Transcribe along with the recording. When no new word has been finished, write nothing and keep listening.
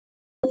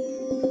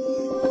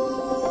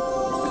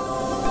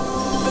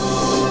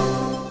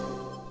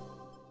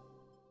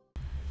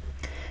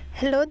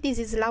Hello, this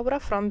is Laura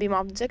from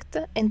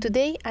BIMObject, and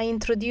today I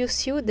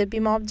introduce you the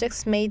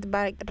BIMObjects made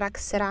by RAK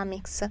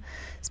Ceramics,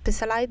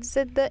 specialized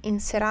in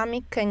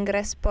ceramic and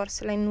glass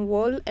porcelain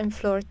wall and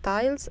floor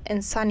tiles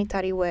and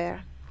sanitary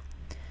ware.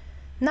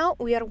 Now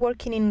we are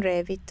working in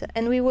Revit,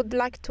 and we would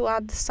like to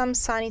add some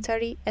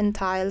sanitary and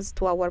tiles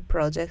to our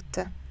project.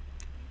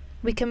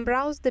 We can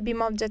browse the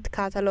BIMObject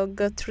catalog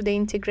through the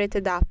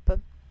integrated app.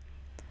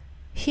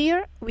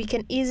 Here we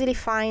can easily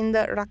find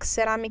RAK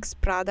Ceramics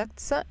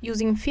products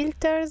using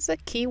filters,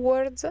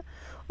 keywords,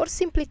 or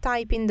simply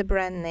type in the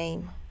brand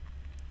name.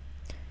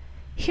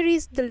 Here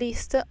is the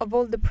list of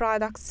all the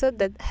products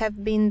that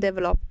have been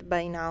developed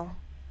by now.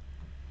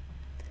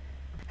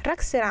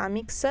 RAK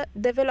Ceramics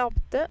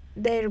developed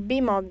their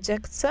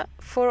BIMObjects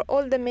for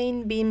all the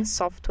main BIM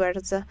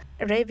softwares,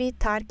 Revit,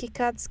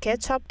 ArchiCAD,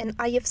 SketchUp and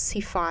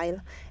IFC file,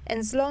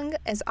 as long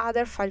as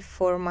other file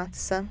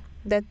formats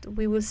that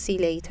we will see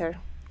later.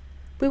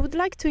 We would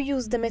like to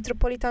use the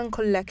Metropolitan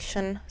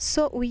collection,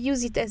 so we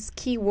use it as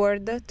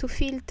keyword to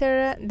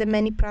filter the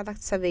many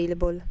products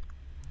available.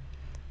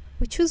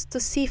 We choose to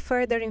see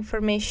further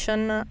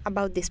information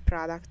about this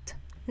product.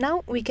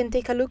 Now we can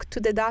take a look to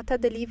the data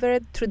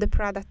delivered through the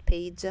product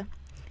page.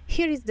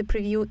 Here is the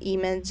preview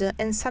image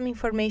and some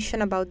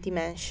information about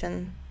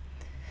dimension.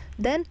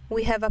 Then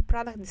we have a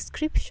product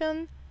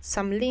description,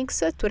 some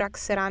links to RAK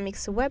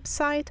Ceramics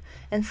website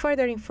and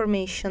further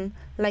information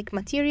like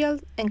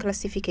material and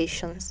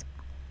classifications.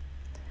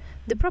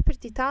 The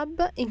Property tab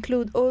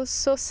includes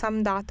also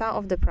some data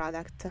of the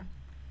product.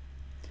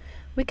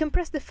 We can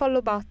press the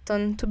follow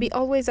button to be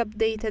always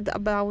updated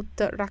about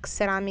RAK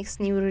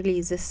Ceramics new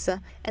releases,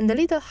 and the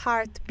little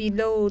heart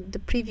below the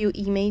preview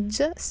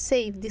image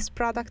saves this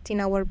product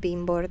in our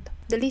BIM board,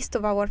 the list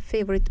of our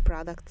favorite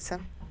products.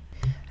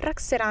 RAK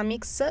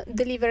Ceramics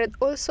delivered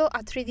also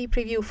a 3D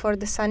preview for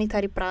the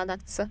sanitary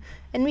products,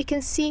 and we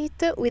can see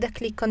it with a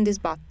click on this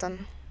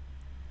button.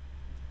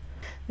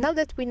 Now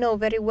that we know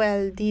very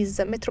well this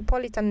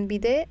Metropolitan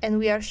bidet and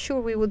we are sure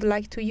we would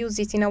like to use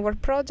it in our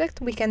project,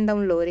 we can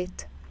download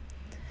it.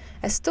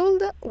 As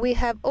told, we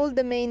have all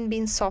the main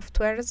BIM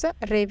softwares,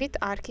 Revit,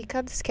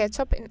 ArchiCAD,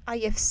 SketchUp and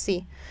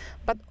IFC,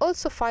 but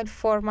also file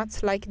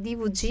formats like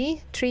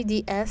DVG,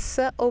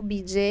 3ds,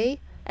 OBJ,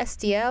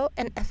 STL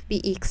and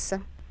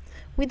FBX.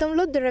 We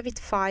download the Revit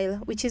file,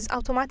 which is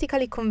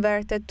automatically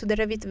converted to the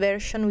Revit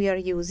version we are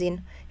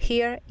using.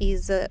 Here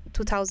is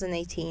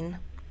 2018.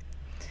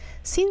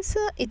 Since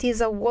it is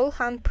a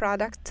wall-hung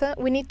product,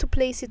 we need to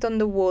place it on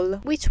the wall,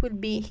 which will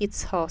be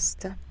its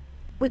host.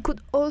 We could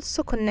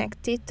also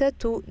connect it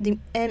to the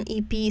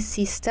MEP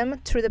system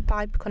through the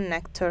pipe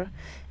connector,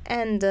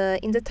 and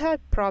in the type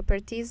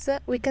properties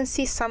we can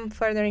see some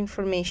further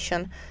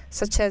information,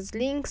 such as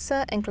links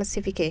and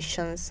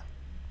classifications.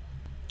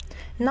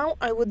 Now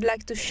I would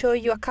like to show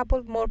you a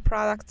couple more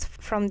products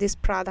from this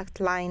product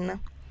line,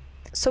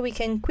 so we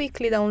can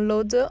quickly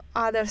download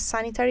other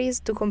sanitaries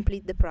to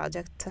complete the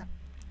project.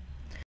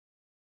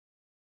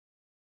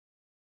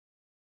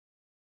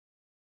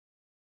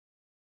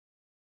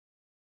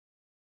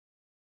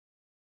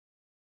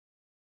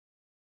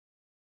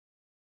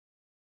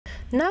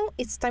 Now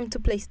it's time to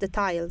place the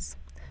tiles.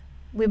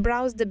 We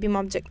browse the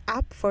BIMObject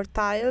app for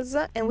tiles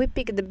and we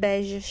pick the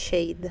beige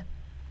shade.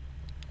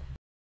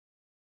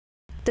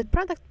 The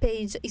product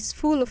page is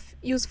full of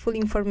useful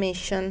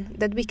information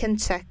that we can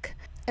check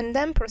and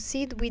then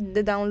proceed with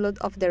the download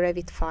of the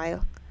Revit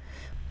file.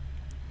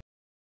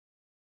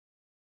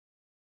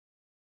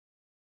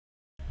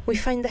 We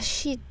find a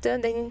sheet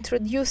that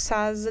introduces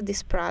us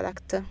this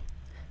product.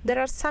 There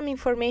are some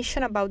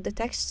information about the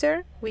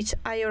texture, which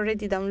I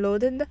already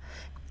downloaded,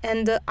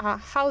 and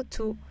how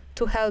to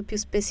help you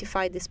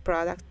specify this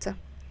product.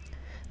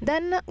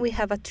 Then we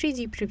have a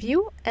 3D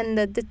preview and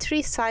the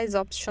 3 size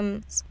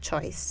options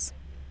choice.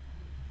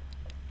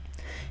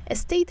 As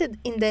stated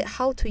in the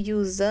how to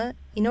use,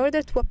 in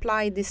order to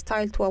apply this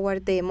tile to our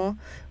demo,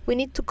 we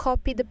need to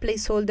copy the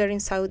placeholder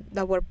inside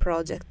our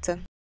project.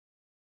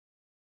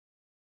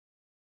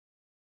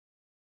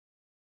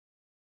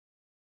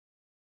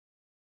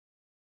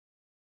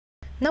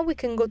 Now we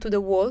can go to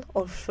the wall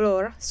or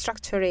floor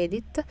structure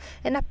edit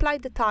and apply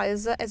the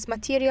tiles as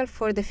material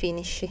for the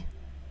finish.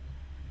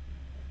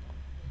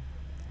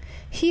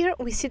 Here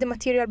we see the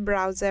material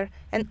browser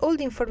and all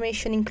the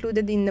information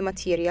included in the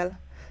material,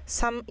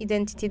 some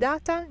identity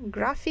data,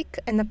 graphic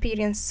and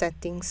appearance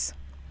settings.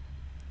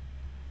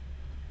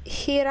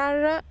 Here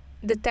are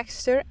the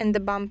texture and the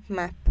bump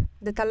map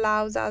that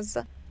allows us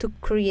to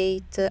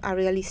create a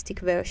realistic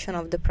version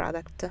of the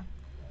product.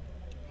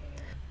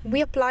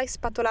 We apply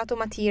spatolato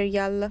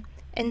material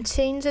and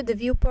change the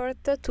viewport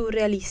to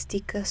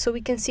realistic so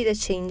we can see the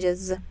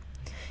changes.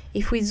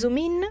 If we zoom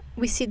in,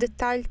 we see the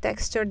tile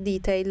texture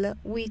detail,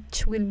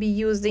 which will be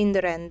used in the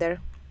render.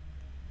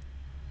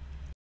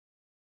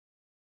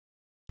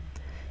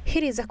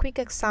 Here is a quick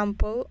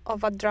example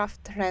of a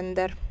draft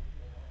render.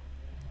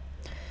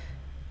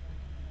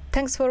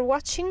 Thanks for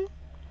watching.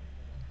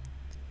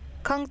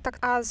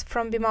 Contact us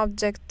from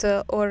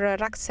BIMObject or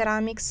RAK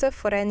Ceramics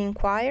for any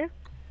inquiry.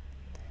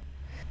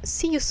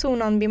 See you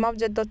soon on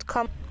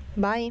BIMObject.com.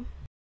 Bye!